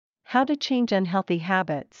How to change unhealthy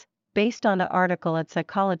habits, based on an article at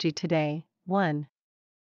Psychology Today. 1.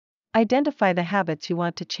 Identify the habits you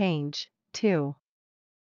want to change. 2.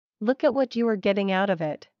 Look at what you are getting out of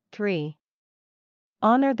it. 3.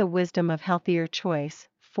 Honor the wisdom of healthier choice.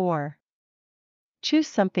 4. Choose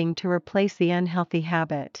something to replace the unhealthy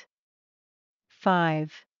habit.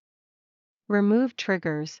 5. Remove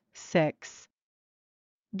triggers. 6.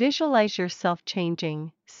 Visualize yourself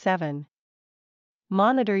changing. 7.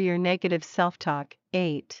 Monitor your negative self-talk.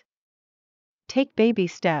 8. Take baby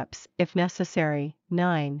steps, if necessary.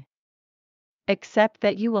 9. Accept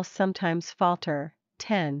that you will sometimes falter.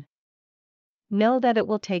 10. Know that it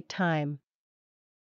will take time.